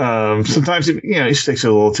 Sometimes, he sticks it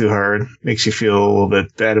a little too hard, makes you feel a little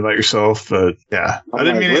bit bad about yourself, but yeah, I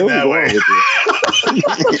didn't mean it that way.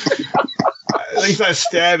 He's not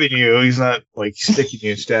stabbing you. He's not sticking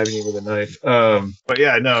you and stabbing you with a knife. But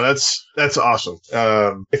yeah, no, that's awesome.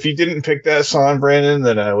 If you didn't pick that song, Brandon,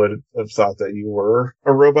 then I would have thought that you were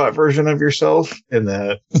a robot version of yourself, and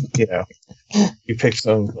that, you picked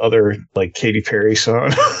some other Katy Perry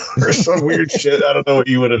song or some weird shit. I don't know what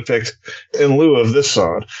you would have picked in lieu of this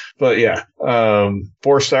song, but yeah,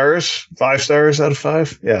 4 stars, 5 stars out of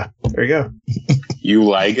 5. Yeah, there you go. You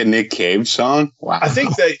like a Nick Cave song? Wow. I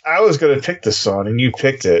think that I was going to pick this song and you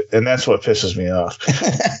picked it, and that's what pisses me off.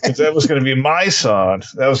 Because that was going to be my song.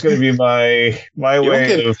 That was going to be my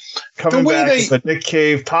way of coming back as a Nick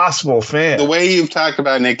Cave possible fan. The way you've talked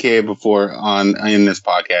about Nick Cave before in this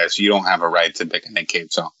podcast, you don't have a right to pick a Nick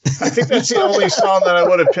Cave song. I think that's the only song that I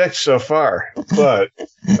would have picked so far. But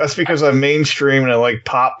that's because I'm mainstream and I like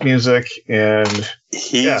pop music, and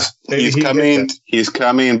he's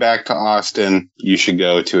coming back to Austin. You should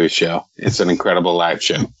go to his show. It's an incredible live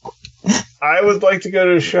show. I would like to go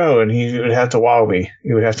to a show, and he would have to wow me.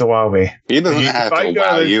 He would have to wow me. He doesn't have to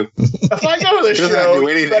wow you. If I go to the show,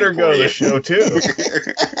 you better go to the show, too.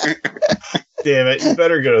 Damn it, you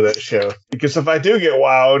better go to that show. Because if I do get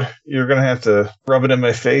wowed, you're going to have to rub it in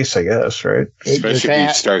my face, I guess, right? Especially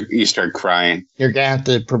if you start crying. You're going to have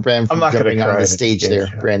to prevent from jumping on the stage there,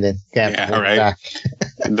 Brandon. Yeah, right.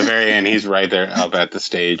 At the very end, he's right there up at the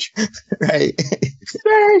stage. Right.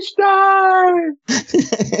 Stage time!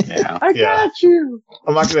 Yeah. I got you!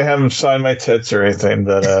 I'm not going to have him sign my tits or anything,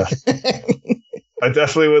 but I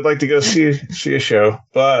definitely would like to go see a show,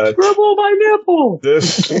 but scribble my nipple.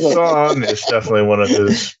 This song is definitely one of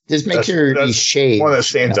his. Just make sure he's shaved. One that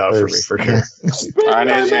stands out for me for sure. And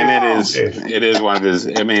it is one of his.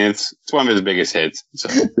 I mean, it's one of his biggest hits. So.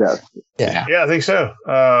 Yeah, I think so.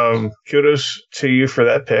 Kudos to you for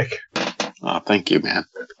that pick. Oh, thank you, man.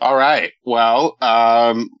 All right. Well,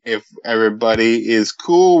 if everybody is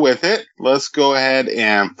cool with it, let's go ahead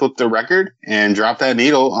and flip the record and drop that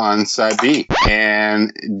needle on side B.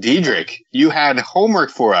 And Diedrich, you had homework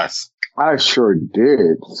for us. I sure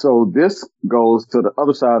did. So this goes to the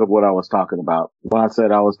other side of what I was talking about. When I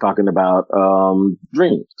said I was talking about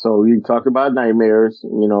dreams. So you talked about nightmares,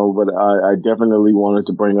 but I definitely wanted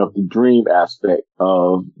to bring up the dream aspect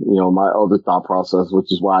of, my other thought process,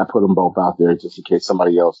 which is why I put them both out there just in case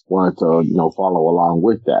somebody else wanted to, follow along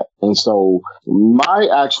with that. And so my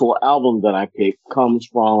actual album that I picked comes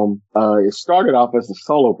from, it started off as a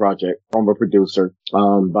solo project from a producer,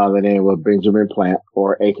 by the name of Benjamin Plant,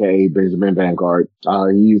 or AKA Benjamin Vanguard.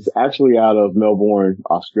 He's actually out out of Melbourne,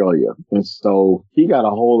 Australia. And so he got a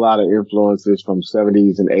whole lot of influences from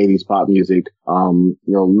 70s and 80s pop music.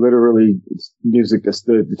 Literally music that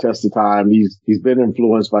stood the test of time. He's been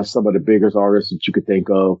influenced by some of the biggest artists that you could think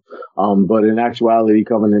of. But in actuality,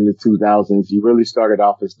 coming in the 2000s, he really started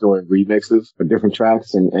off as doing remixes for different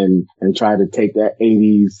tracks and tried to take that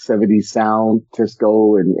 80s, 70s sound,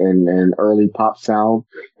 disco and early pop sound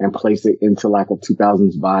and place it into like a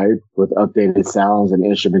 2000s vibe with updated sounds and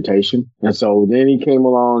instrumentation. And so then he came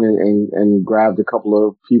along and grabbed a couple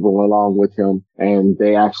of people along with him, and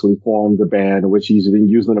they actually formed the band, which he's been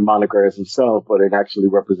using the moniker as himself, but it actually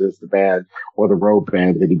represents the band or the road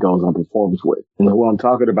band that he goes on performs with. And who I'm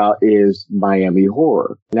talking about is Miami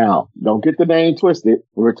Horror. Now, don't get the name twisted.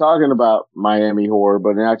 We're talking about Miami Horror,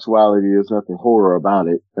 but in actuality, there's nothing horror about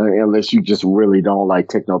it, unless you just really don't like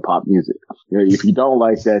techno pop music. If you don't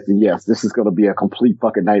like that, then yes, this is going to be a complete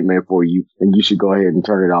fucking nightmare for you, and you should go ahead and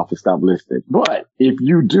turn it off and stop listening. But if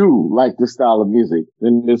you do like this style of music,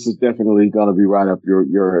 then this is definitely going to be right up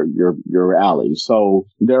your alley. So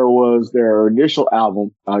their initial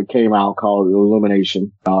album came out called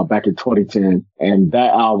Illumination back in 2010, and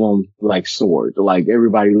that album like soared. Like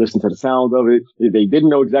everybody listened to the sounds of it. They didn't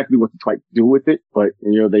know exactly what to try to do with it, but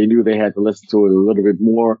they knew they had to listen to it a little bit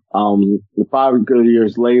more. 5 good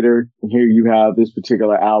years later, here you have this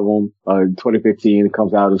particular album, 2015. It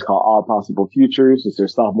comes out. It's called All Possible Futures. It's their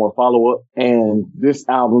sophomore follow-up. And this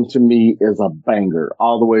album to me is a banger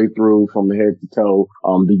all the way through from head to toe,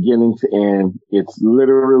 beginning to end. It's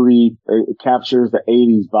literally, it captures the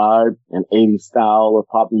 80s vibe and 80s style of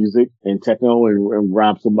pop music and techno and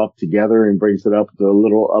wraps them up together and brings it up to a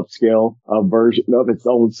little upscale version of its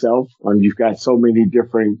own self. You've got so many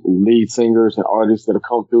different lead singers and artists that have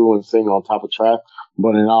come through and sing on top of tracks.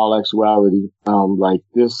 But in all actuality, like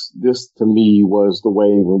this to me was the way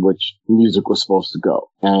in which music was supposed to go.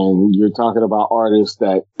 And you're talking about artists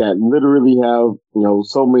that literally have,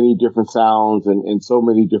 so many different sounds and so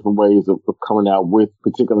many different ways of coming out with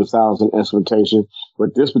particular sounds and instrumentation.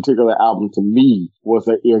 But this particular album to me was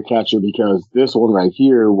an ear catcher because this one right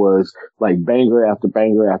here was like banger after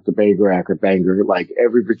banger after banger after banger. Like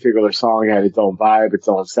every particular song had its own vibe, its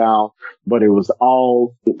own sound, but it was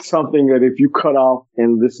all something that if you cut off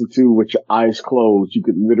and listen to with your eyes closed, you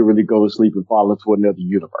could literally go to sleep and fall into another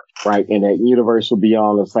universe, right? And that universe would be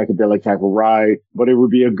on a psychedelic type of ride, but it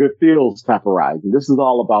would be a good feels type of ride. And this is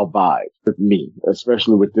all about vibe with me,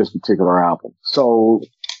 especially with this particular album. So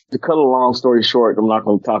to cut a long story short, I'm not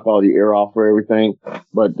going to talk all the ear off for everything,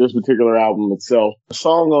 but this particular album itself, the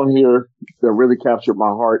song on here that really captured my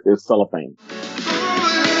heart is Cellophane.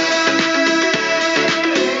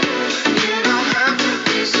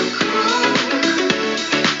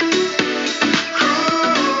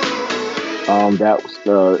 That was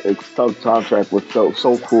the soundtrack with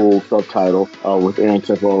so cool subtitle with Aaron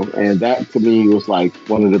Tempo, and that to me was like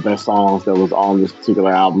one of the best songs that was on this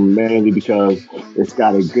particular album, mainly because it's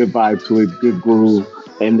got a good vibe to it, good groove.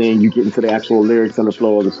 And then you get into the actual lyrics and the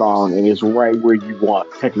flow of the song, and it's right where you want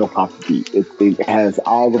techno pop to be. It has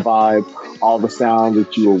all the vibe, all the sound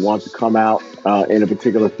that you would want to come out in a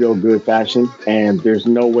particular feel-good fashion, and there's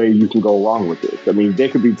no way you can go wrong with it. I mean, they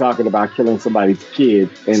could be talking about killing somebody's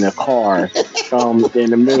kid in a car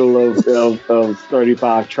in the middle of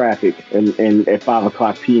 35 traffic and at 5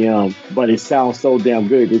 o'clock p.m., but it sounds so damn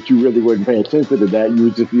good that you really wouldn't pay attention to that. You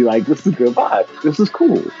would just be like, this is a good vibe. This is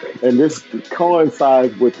cool. And this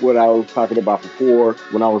coincides with what I was talking about before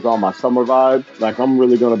when I was on my summer vibe. Like, I'm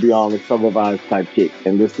really going to be on the summer vibes type kick.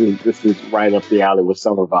 And this is right up the alley with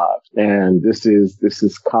summer vibes. And this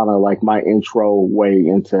is kind of like my intro way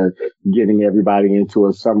into getting everybody into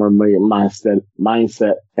a summer mindset.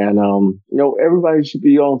 And, everybody should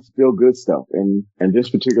be on feel good stuff. And this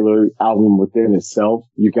particular album within itself,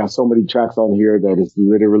 you got so many tracks on here that is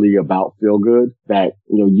literally about feel good that,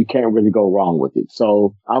 you can't really go wrong with it.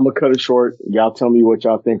 So I'm going to cut it short. Y'all tell me what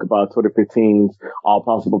y'all think about 2015's All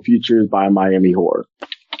Possible Futures by Miami Horror.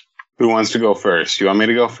 Who wants to go first? You want me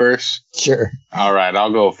to go first? Sure. All right,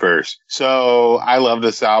 I'll go first. So I love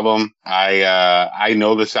this album. I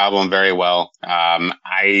know this album very well.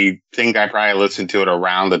 I think I probably listened to it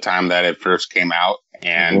around the time that it first came out.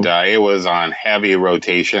 And it was on heavy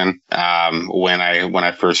rotation when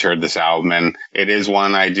I first heard this album, and it is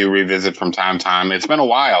one I do revisit from time to time. It's been a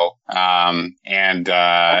while, and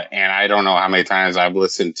I don't know how many times I've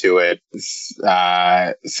listened to it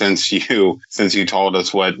since you told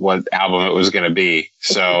us what album it was going to be.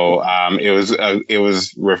 So it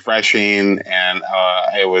was refreshing, and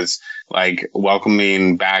it was like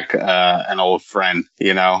welcoming back an old friend,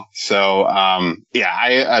 you know? So, yeah,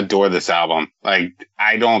 I adore this album. Like,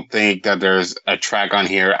 I don't think that there's a track on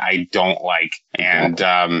here I don't like. And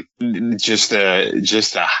just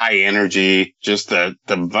the high energy, just the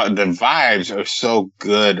vibes are so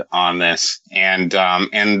good on this. And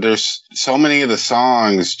there's so many of the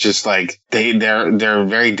songs just like they're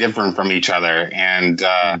very different from each other. And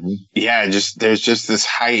yeah, there's just this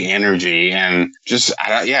high energy and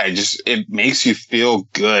it makes you feel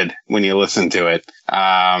good when you listen to it.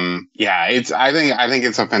 Yeah, I think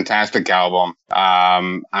it's a fantastic album.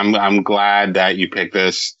 I'm glad that you picked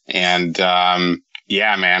this, and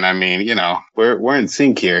yeah, man. I mean, you know, we're in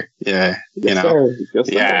sync here. Yeah, you know,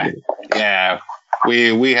 yeah.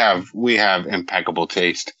 We have impeccable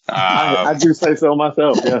taste. I do say so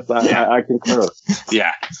myself. Yes, I concur.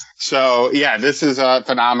 Yeah. So yeah, this is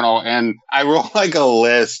phenomenal, and I wrote like a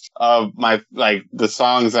list of the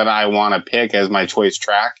songs that I want to pick as my choice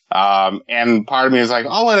track. And part of me is like,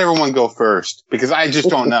 I'll let everyone go first because I just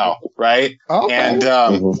don't know, right? Okay.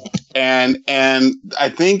 And I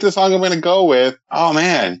think the song I'm going to go with, oh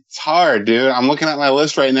man, it's hard, dude. I'm looking at my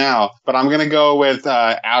list right now, but I'm going to go with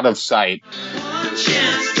Out of Sight. One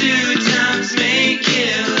chance, 2 times, make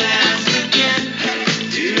it last again.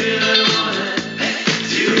 Do you really wanna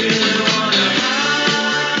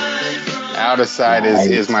hide from Out of Sight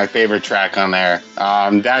is my favorite track on there.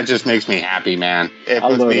 That just makes me happy, man. It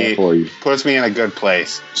puts me in a good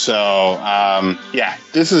place. So yeah,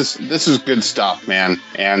 this is good stuff, man.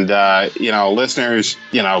 And you know, listeners,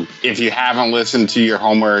 you know, if you haven't listened to your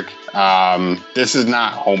homework, this is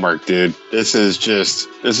not homework, dude. This is just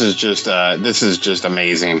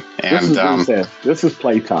amazing. And this is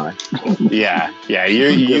playtime. yeah,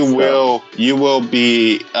 you will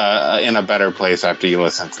be in a better place after you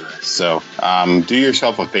listen to this. So do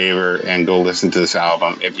yourself a favor and go listen to this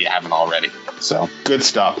album if you haven't already. So good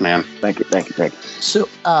stuff, man. Thank you. So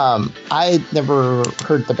I never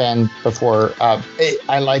heard the band before.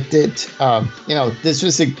 I liked it. You know, this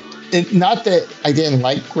was not that I didn't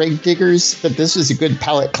like Grave Diggers, but this was a good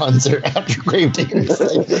palate cleanser after Grave Diggers.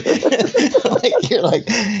 You're like,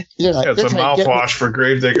 it's a mouthwash for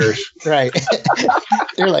Grave Diggers, right?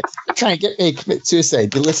 They're like trying to get me to commit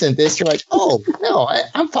suicide. You listen to this, you're like, oh no,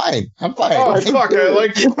 I'm fine. Oh fuck, I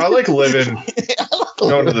like living,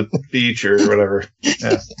 going to the beach or whatever.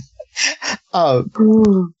 Yeah.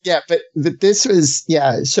 Yeah, but this was,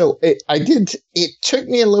 so it took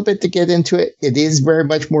me a little bit to get into it. It is very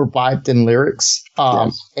much more vibe than lyrics.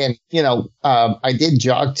 And, you know, I did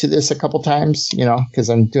jog to this a couple times, you know, because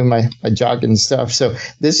I'm doing my jogging stuff. So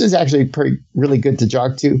this is actually really good to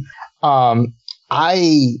jog to.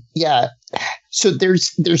 So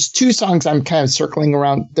there's 2 songs I'm kind of circling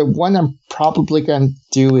around. The one I'm probably going to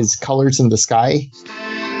do is Colors in the Sky.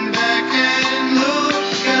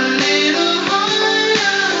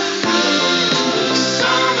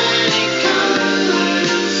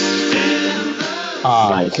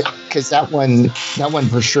 Because that one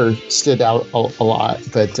for sure stood out a lot.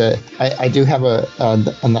 But I do have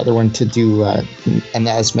another one to do, and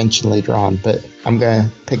as mentioned later on. But I'm gonna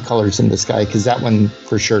pick Colors in the Sky because that one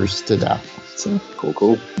for sure stood out. So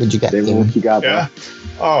cool. What'd you got? What you got? Yeah.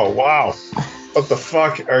 Oh wow. What the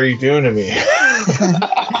fuck are you doing to me?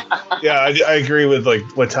 Yeah, I agree with like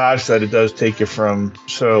what Taj said. It does take you from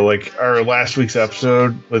like our last week's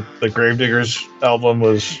episode with the Gravediggers album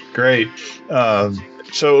was great.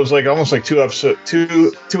 So it was like almost like two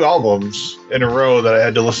albums in a row that I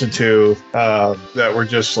had to listen to that were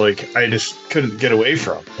just like I just couldn't get away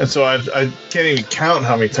from. And so I can't even count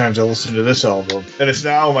how many times I listened to this album. And it's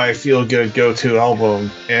now my feel good go-to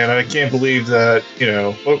album. And I can't believe that, you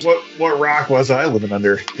know, what rock was I living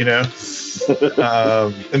under, you know?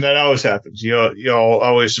 And that always happens. Y'all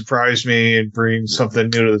always surprise me and bring something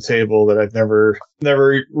new to the table that I've never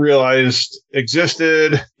realized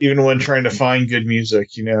existed, even when trying to find good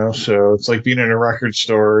music, you know? So it's like being in a record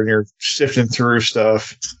store and you're sifting through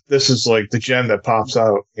stuff. This is like the gem that pops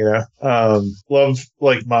out, you know? Love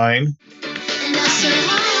Like Mine.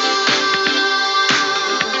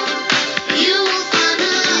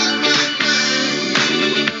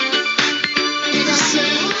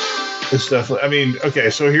 It's definitely, I mean, okay,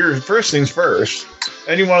 so here, first things first,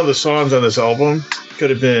 any one of the songs on this album could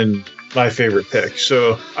have been my favorite pick.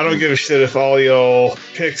 So I don't give a shit if all y'all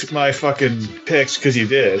picked my fucking picks, because you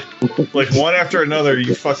did. Like, one after another,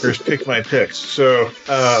 you fuckers picked my picks. So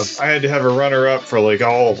I had to have a runner-up for, like,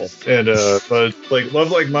 all of them. And, but, like,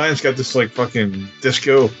 Love Like Mine's got this, like, fucking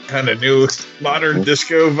disco, kind of new, modern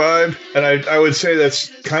disco vibe. And I would say that's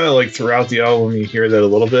kind of, like, throughout the album, you hear that a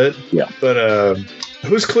little bit. Yeah. But,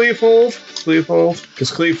 Who's Clevefold? Clevefold?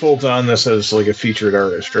 Because Clevefold's on this as like a featured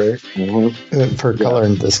artist, right? Mm-hmm. For Color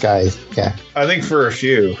in the Sky. Yeah. I think for a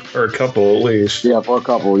few, or a couple at least. Yeah, for a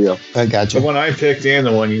couple, yeah. I got you. The one I picked and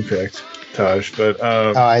the one you picked, Taj. But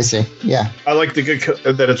oh, I see. Yeah. I like the good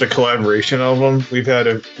that it's a collaboration album. We've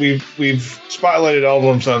spotlighted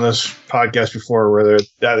albums on this podcast before where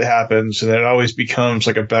that happens, and it always becomes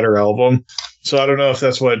like a better album. So I don't know if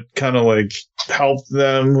that's what kind of like helped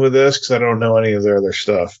them with this, because I don't know any of their other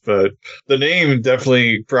stuff. But the name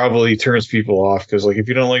definitely probably turns people off, because like if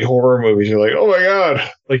you don't like horror movies, you're like, oh my god,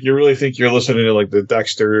 like you really think you're listening to like the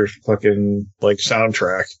Dexter fucking like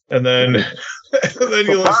soundtrack, and then and then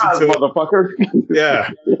you listen to motherfucker.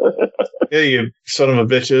 Yeah. Yeah, you son of a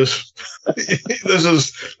bitches.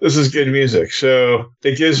 This is good music. So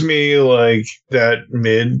it gives me like that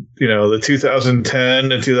the 2010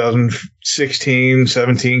 to 2016,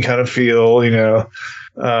 17 kind of feel, real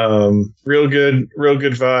good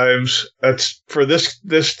vibes. That's for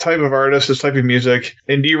this type of artist, this type of music.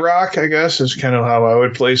 Indie rock, I guess, is kind of how I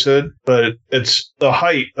would place it. But it's the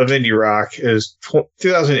height of indie rock is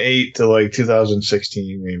 2008 to like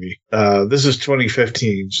 2016, maybe. This is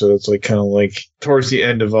 2015, so it's like kind of like towards the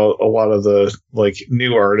end of a lot of the like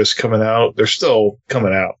new artists coming out. They're still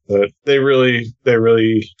coming out, but they really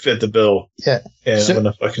fit the bill. Yeah. And I'm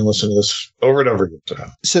gonna fucking listen to this over and over again.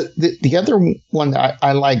 So the other one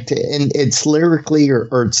I liked, and it's lyrically or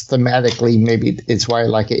it's thematically, maybe it's why I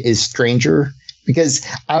like it, is Stranger. Because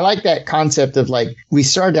I like that concept of like, we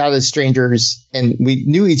started out as strangers and we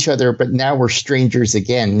knew each other, but now we're strangers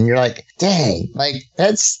again. And you're like, dang, like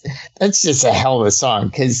that's just a hell of a song.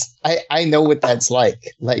 Because I know what that's like.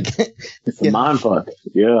 Like it's a mind fuck.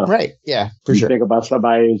 Yeah. Right. Yeah, for you sure. Think about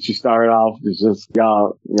somebody and you start off, it's just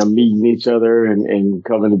y'all meeting each other and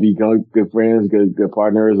coming to be good friends, good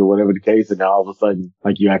partners, or whatever the case. And then all of a sudden,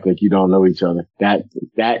 like you act like you don't know each other. That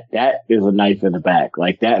is a knife in the back.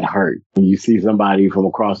 Like that hurt. When you see somebody from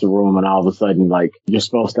across the room and all of a sudden, like you're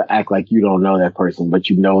supposed to act like you don't know that person, but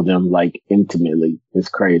you know them like intimately. It's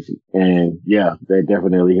crazy. And yeah, they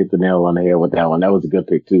definitely hit the nail on the head with that one. That was a good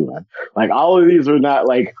pick too, man. Like all of these are not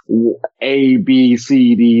like A, B,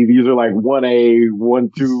 C, D. These are like 1A,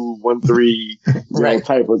 1, 2, 1, 3, right.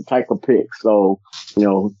 type of picks. So,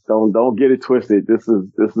 don't get it twisted. This is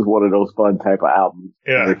one of those fun type of albums.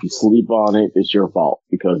 Yeah. And if you sleep on it, it's your fault,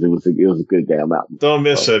 because it was a good damn album. Don't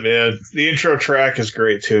miss it, man. The intro track is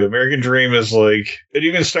great too. American Dream is like, it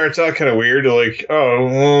even starts out kind of weird. Like, oh,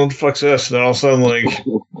 well, what the fuck's this? And then all of a sudden, like,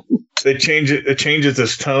 they change it. It changes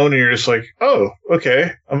this tone, and you're just like, oh,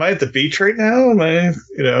 okay. Am I at the beach right now? Am I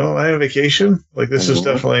on vacation? Like, this is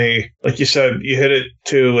definitely, like you said, you hit it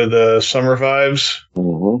too with the summer vibes.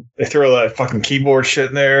 Mm-hmm. They throw that fucking keyboard shit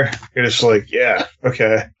in there. You're just like, yeah,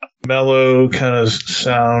 okay. Mellow kind of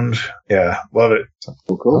sound. Yeah, love it.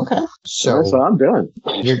 Cool. Okay. So I'm done.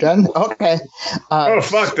 You're done? Okay. Oh,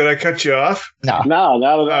 fuck. Did I cut you off? No. No,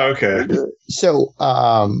 not at all. Oh, okay. So,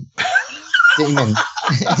 Damon,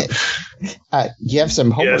 you have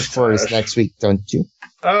some homework for us next week, don't you?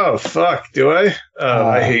 Oh, fuck. Do I?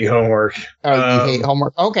 I hate homework. Oh, you hate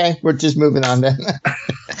homework? Okay. We're just moving on then.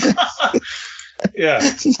 Yeah.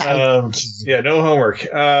 No homework.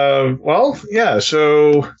 Well, yeah.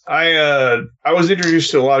 So I was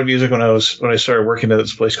introduced to a lot of music when I started working at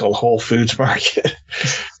this place called Whole Foods Market.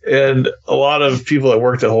 And a lot of people that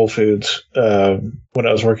worked at Whole Foods, when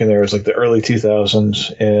I was working there, it was like the early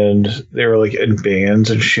 2000s, and they were like in bands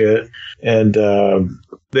and shit. And,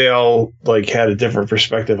 they all like had a different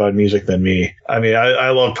perspective on music than me. I mean,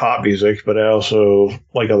 I love pop music, but I also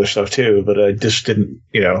like other stuff too. But I just didn't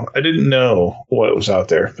know what was out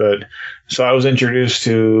there. But so I was introduced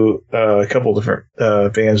to a couple different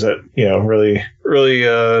bands that really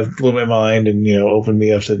blew my mind and opened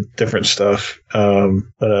me up to different stuff.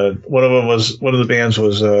 But one of the bands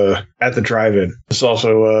was At the Drive-In. It's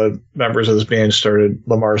also members of this band started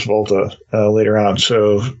Lamar's Volta later on.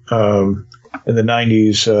 So. In the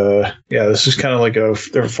 90s, this is kind of like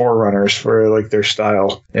they're forerunners for like their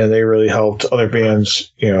style, and they really helped other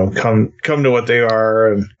bands, come to what they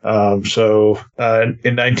are. And so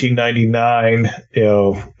in 1999,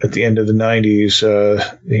 at the end of the 90s,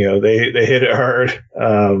 they hit it hard.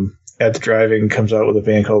 At the Drive-In comes out with a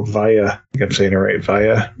band called Via, think I'm saying it right,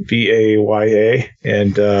 Vaya, Vaya,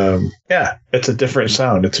 and yeah, it's a different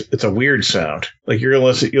sound. It's a weird sound. Like you'll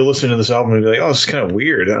listen to this album and be like, oh, this is kind of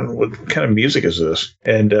weird. I don't know, what kind of music is this?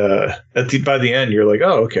 And by the end, you're like,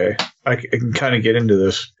 oh, okay, I can kind of get into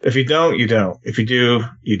this. If you don't, you don't. If you do,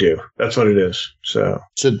 you do. That's what it is. So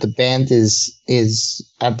the band is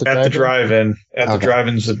at the drive-in. The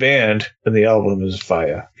drive-in's the band, and the album is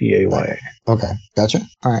Vaya, Vaya. Okay, gotcha.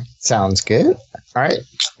 All right, sounds good. All right,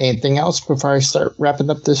 anything else before I start wrapping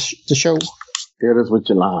up the show? Hit us with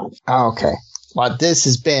your lines. Okay. Well, this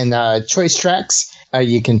has been Choice Tracks.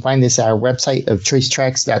 You can find this at our website of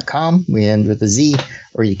choicetracks.com. We end with a Z,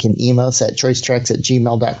 or you can email us at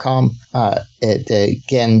choicetracks@gmail.com.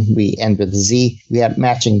 Again, we end with a Z. We have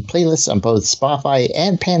matching playlists on both Spotify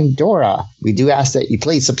and Pandora. We do ask that you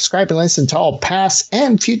please subscribe and listen to all past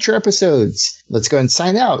and future episodes. Let's go and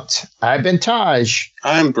sign out. I've been Taj.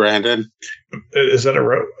 I'm Brandon. Is that a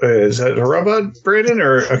robot, Brandon?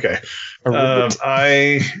 Or okay.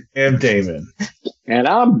 I am Damon. And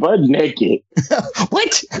I'm butt naked.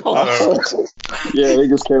 What? Yeah, it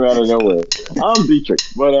just came out of nowhere. I'm Dietrich.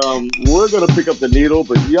 But we're going to pick up the needle,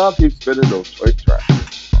 but y'all keep spinning those choice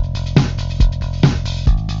tracks.